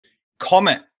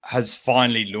Comet has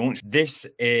finally launched. This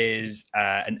is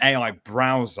an AI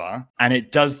browser, and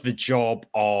it does the job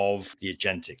of the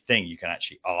agentic thing. You can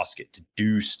actually ask it to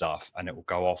do stuff, and it will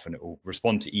go off and it will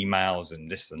respond to emails and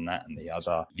this and that and the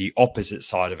other. The opposite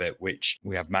side of it, which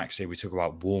we have Max here, we talk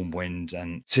about warm wind.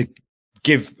 And to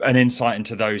give an insight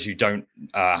into those who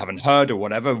haven't heard or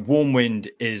whatever, warm wind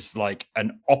is like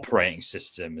an operating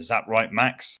system. Is that right,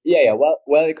 Max? Yeah.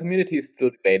 Well, the community is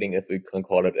still debating if we can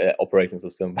call it an operating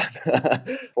system, but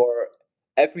for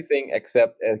everything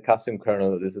except a custom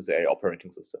kernel, this is an operating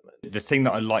system. The thing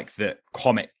that I like that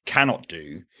Comet cannot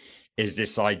do is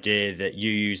this idea that you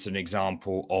used an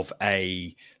example of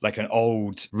an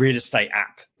old real estate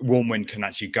app. Warmwind can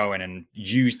actually go in and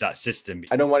use that system.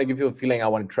 I don't want to give you a feeling I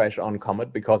want to trash on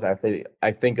Comet, because I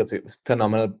think it's a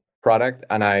phenomenal product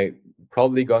and I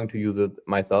probably going to use it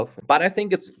myself. But I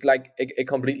think it's like a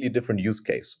completely different use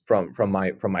case from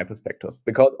my perspective,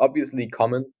 because obviously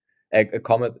a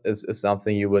Comet is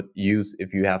something you would use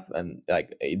if you have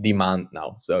a demand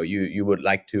now. So you would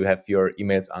like to have your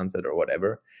emails answered or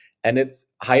whatever. And it's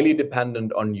highly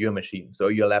dependent on your machine. So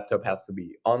your laptop has to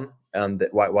be on, and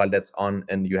while that's on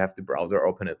and you have the browser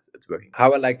open, it's working.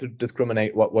 How I like to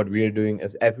discriminate what we're doing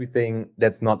is everything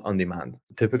that's not on demand.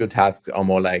 Typical tasks are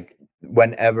more like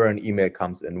whenever an email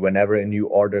comes in, whenever a new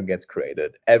order gets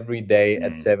created, every day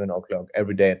at 7 o'clock,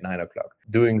 every day at 9 o'clock,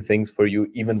 doing things for you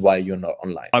even while you're not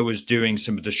online. I was doing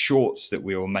some of the shorts that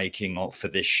we were making for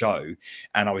this show,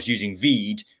 and I was using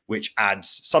Veed, which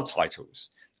adds subtitles.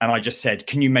 And I just said,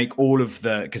 can you make all of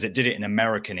because it did it in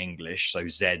American English, so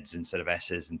Zs instead of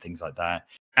Ss and things like that.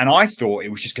 And I thought it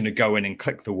was just going to go in and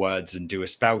click the words and do a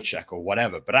spell check or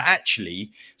whatever. But I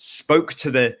actually spoke to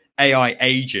the AI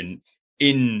agent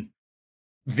in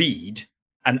Veed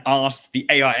and asked the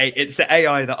AI, it's the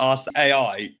AI that asked the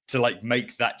AI to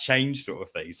make that change sort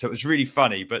of thing. So it was really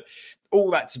funny. But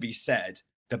all that to be said,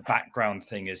 the background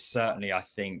thing is certainly, I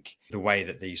think, the way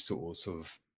that these sort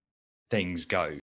of things go.